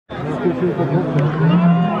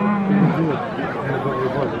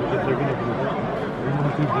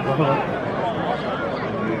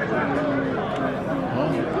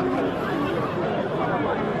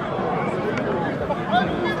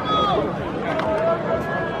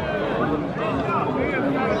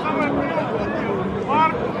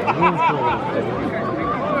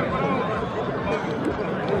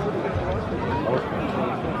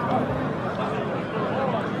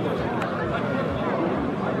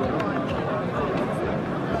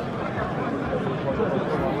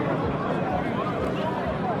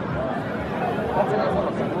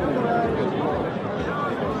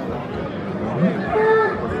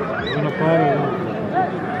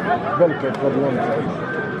Velike kladionice.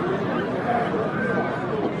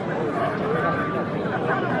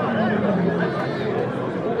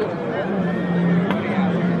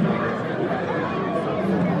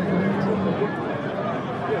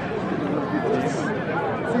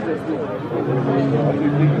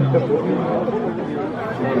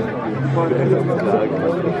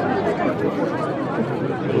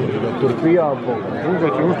 Turquija,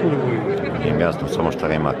 druga će ušli. Im jasno, samo šta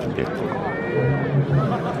ga imate djeti.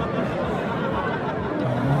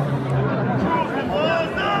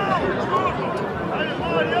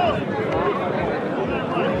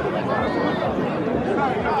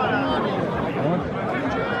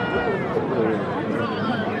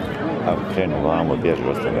 A krenu vamo, bježi,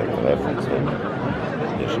 ostane telefon, sve.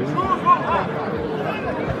 Bježi.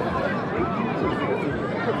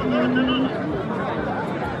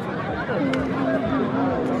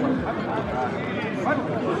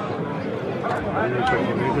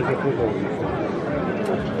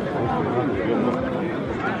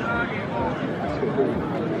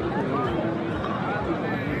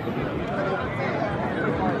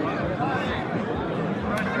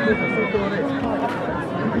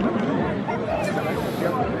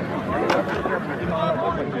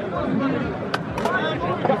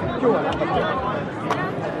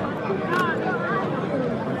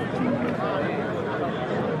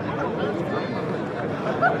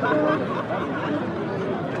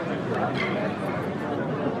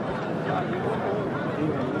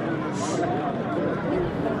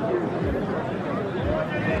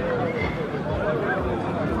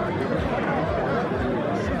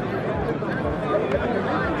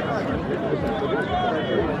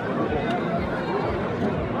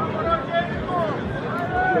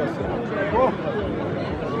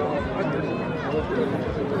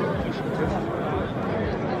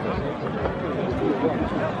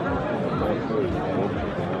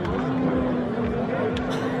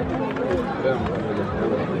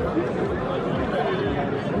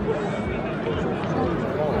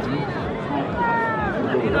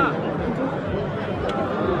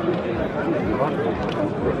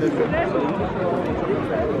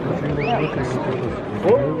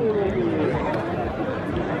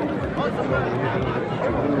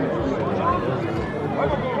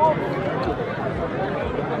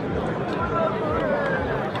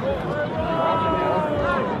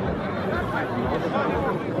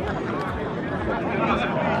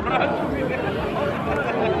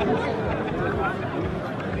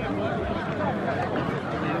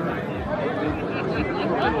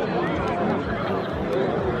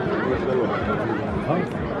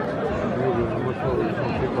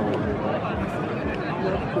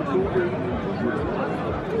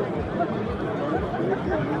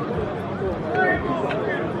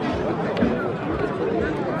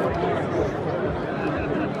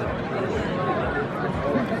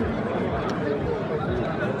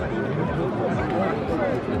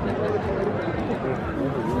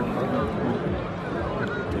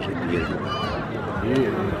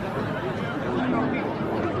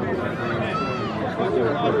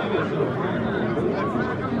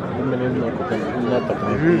 Meni jednako kad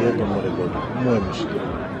natakne jedno more dobro, moje mišljenje.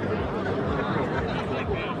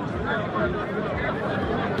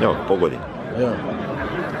 Evo, pogodi. Ja.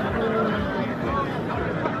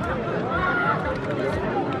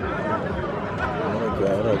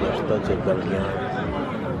 Neka rada šta će Belgija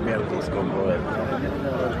belgijskom povedati.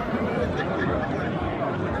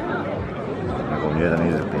 Ovo nijedan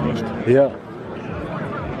izreti ništa. Ja.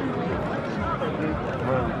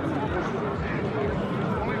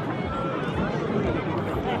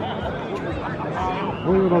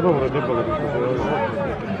 Ovo je ona dobra debala da se zove.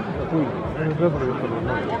 Ovo je debala da se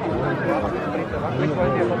zove.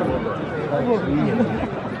 Ovo je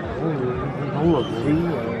ulaz.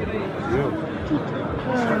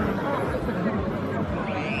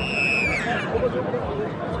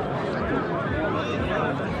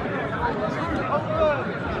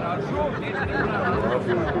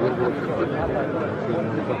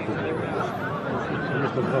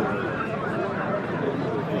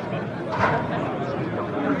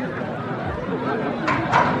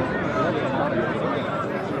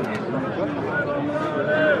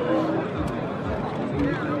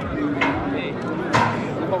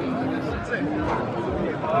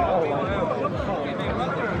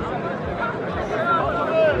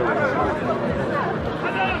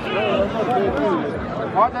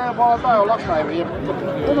 Hajde pola taj olakšaj mi je.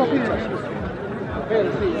 Ono pisaš.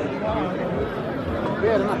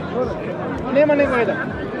 Nema nego jedan.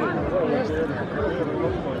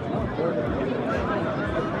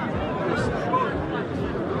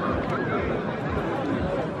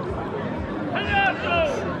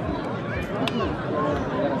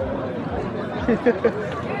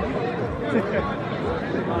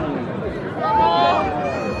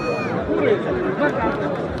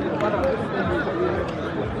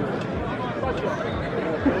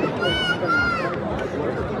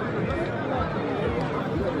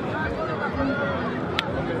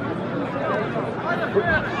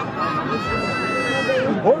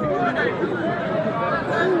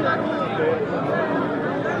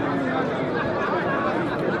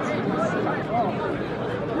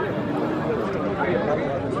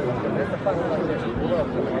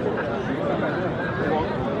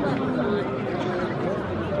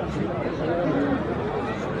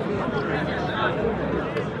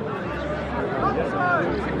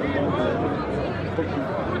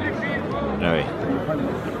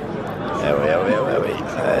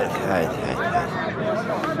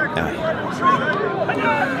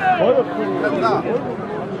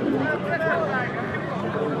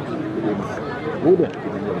 Bude.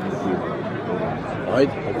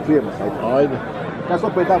 Ajde. Ajde. Kas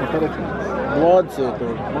opet tamo, šta reći? 20.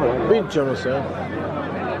 Bit ćemo se.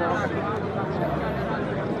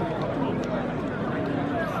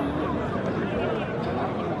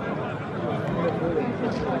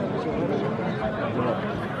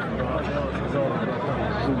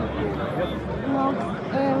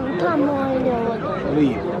 Tamo ili ovo?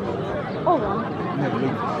 Lijevo. Ovo? Ne,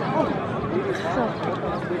 lijevo. Ovo? Što?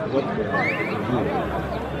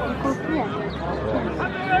 Kako je?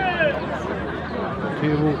 Ti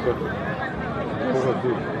je Luka. Koga ti?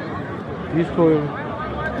 Isto je.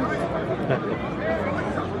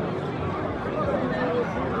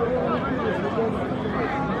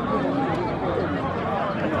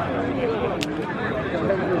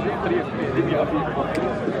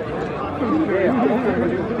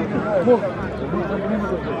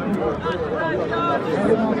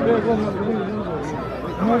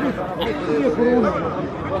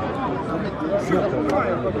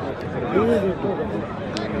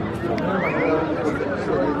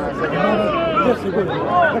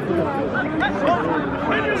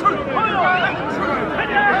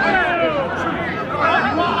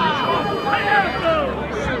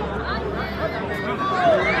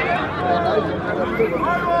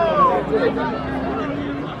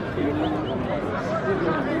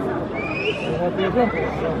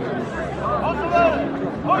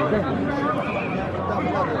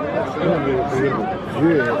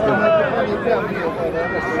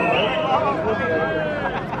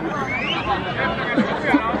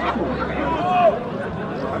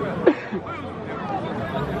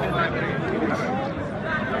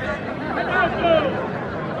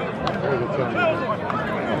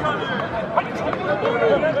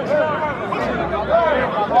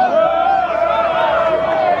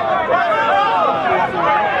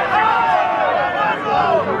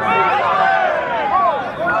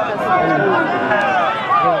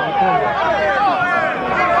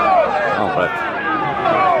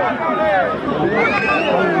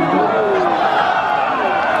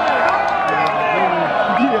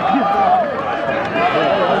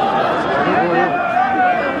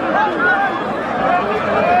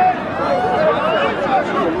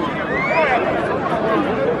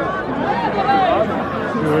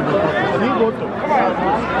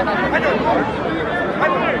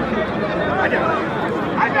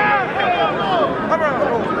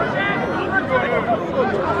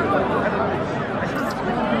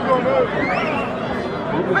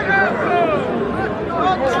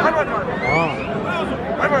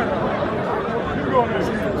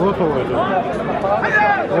 Gotovo je to.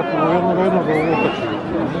 Jednoga okači.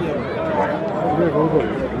 Gdje ga udaju?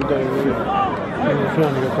 Udaju i sve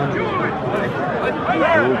mi ga tamo.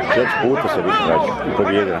 4 puta se biti vraća i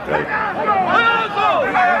pobjede na kraju.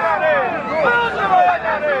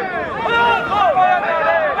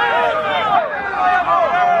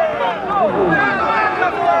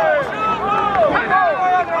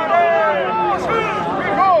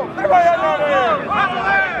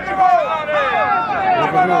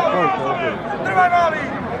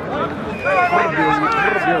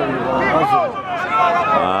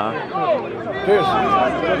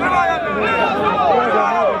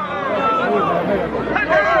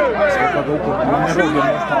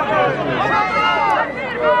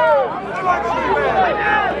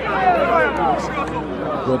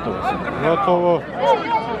 Gotovo.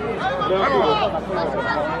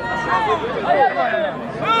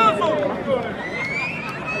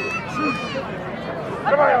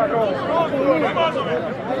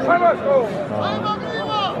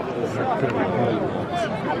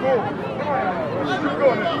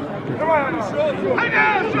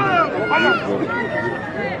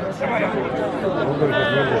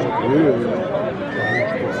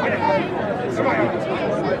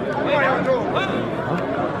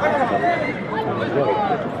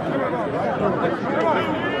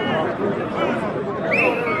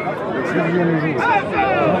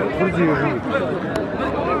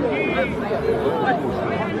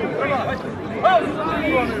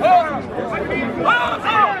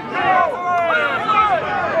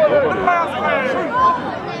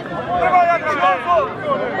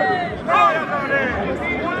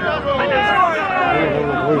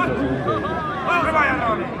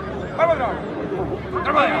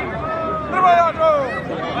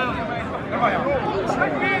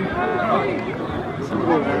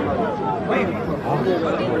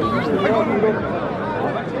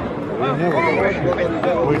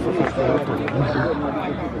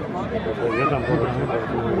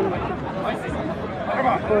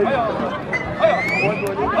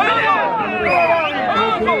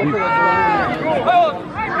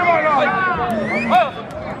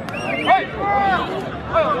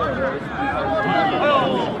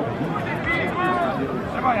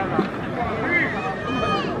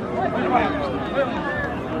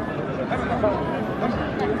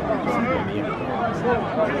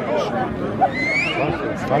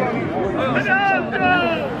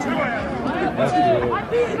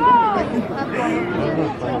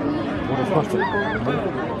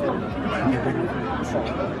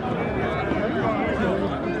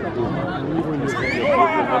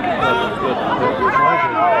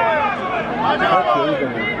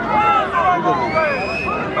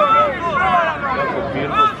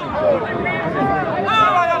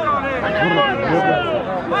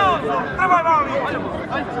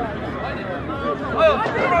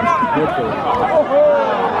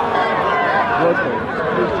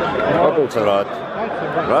 Opet se vrati.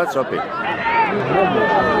 Vrati se opet.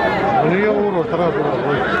 Nije ovo treba bila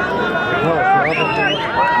dvojka.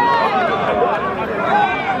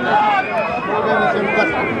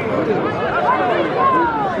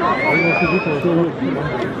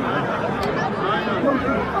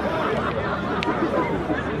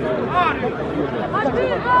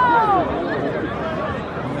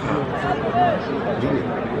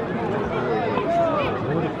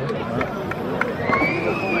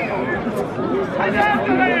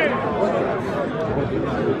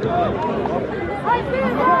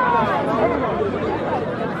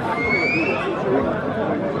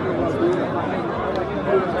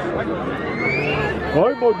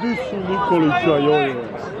 Ajmo, di su Nikolića i Jojo?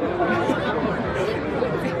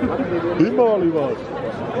 Ima li vas?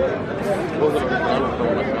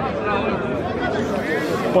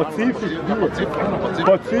 Pacifik,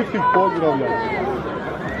 Pacifik pozdravlja.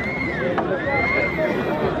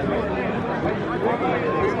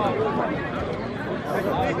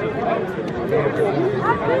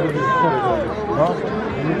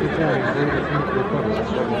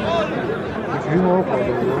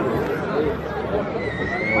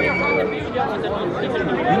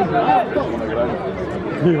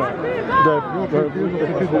 Da je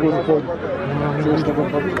Pirgo gospodin.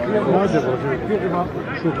 Nađe Bože, Pirgo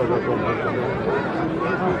šuta za to.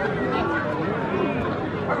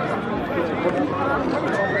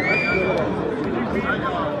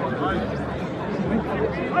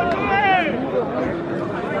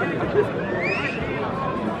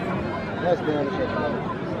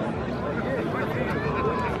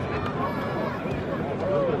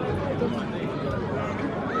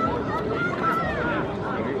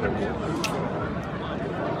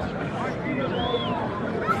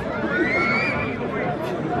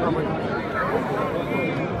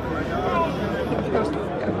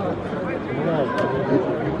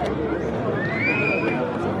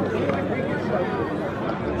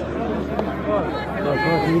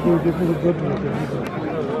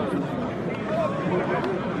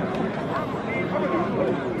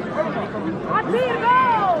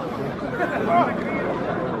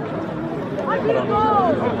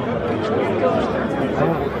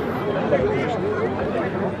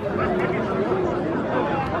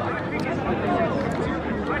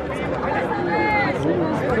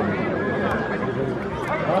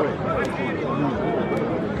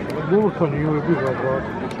 Dobro to nije uvijek bilo vrati.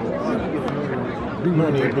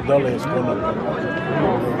 Meni je budale s konakom.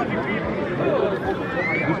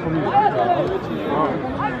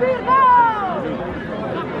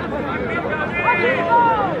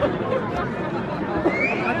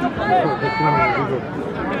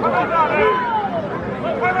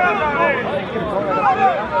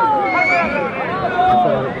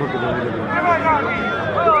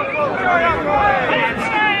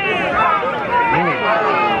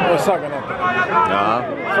 Sad ga natakao.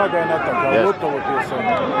 Sad ga je natakao, gotovo ti je sad.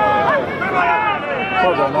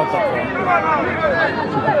 Sad ga je natakao.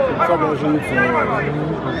 Sad ga je žilicu.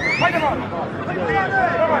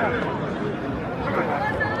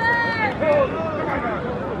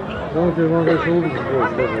 Ovdje vam ga se ubiti gol,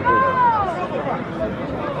 što je gol.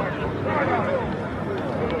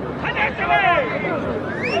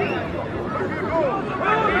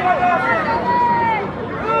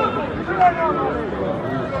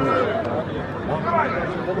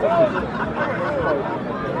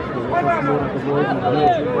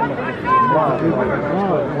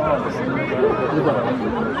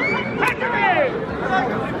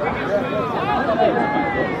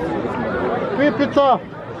 Pipica!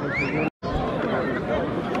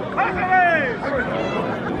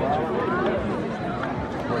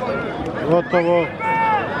 Gotovo!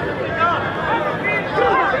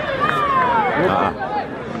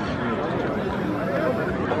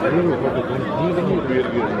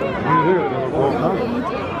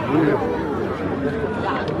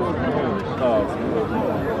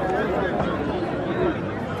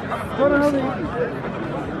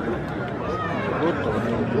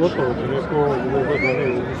 Gotovo ti neko uvodno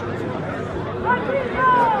nije uvišao.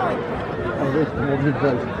 A već smo mogli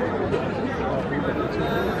dalje.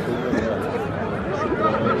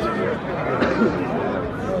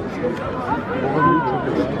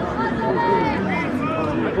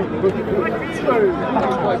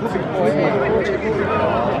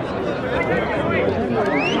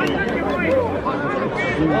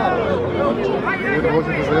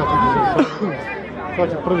 Sad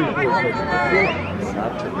će prvi put.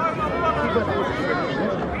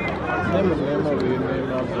 Nema poznanja.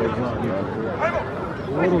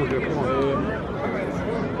 Oružje puno.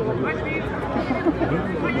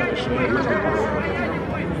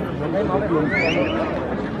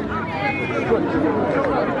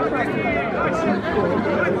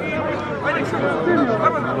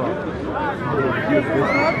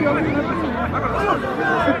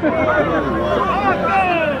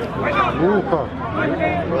 Luka.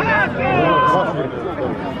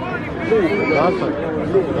 Dasak.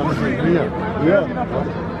 Ja.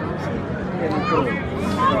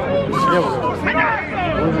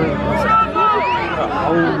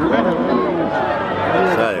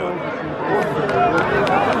 Sad je on.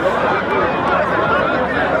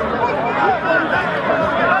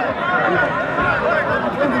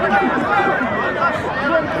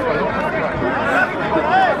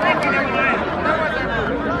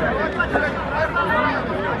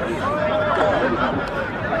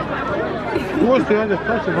 Pusti, ajde,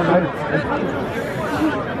 šta ćemo najti?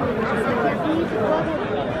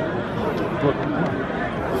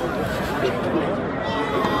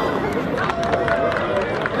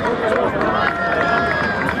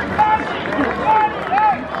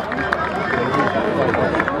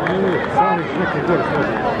 Sami neki gore sve.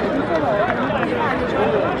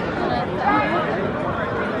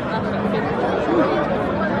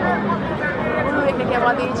 Uvijek neke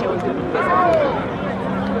mladiće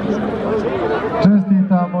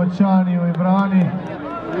Čestitamo Čaniju i Brani,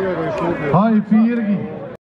 a i Pirgi.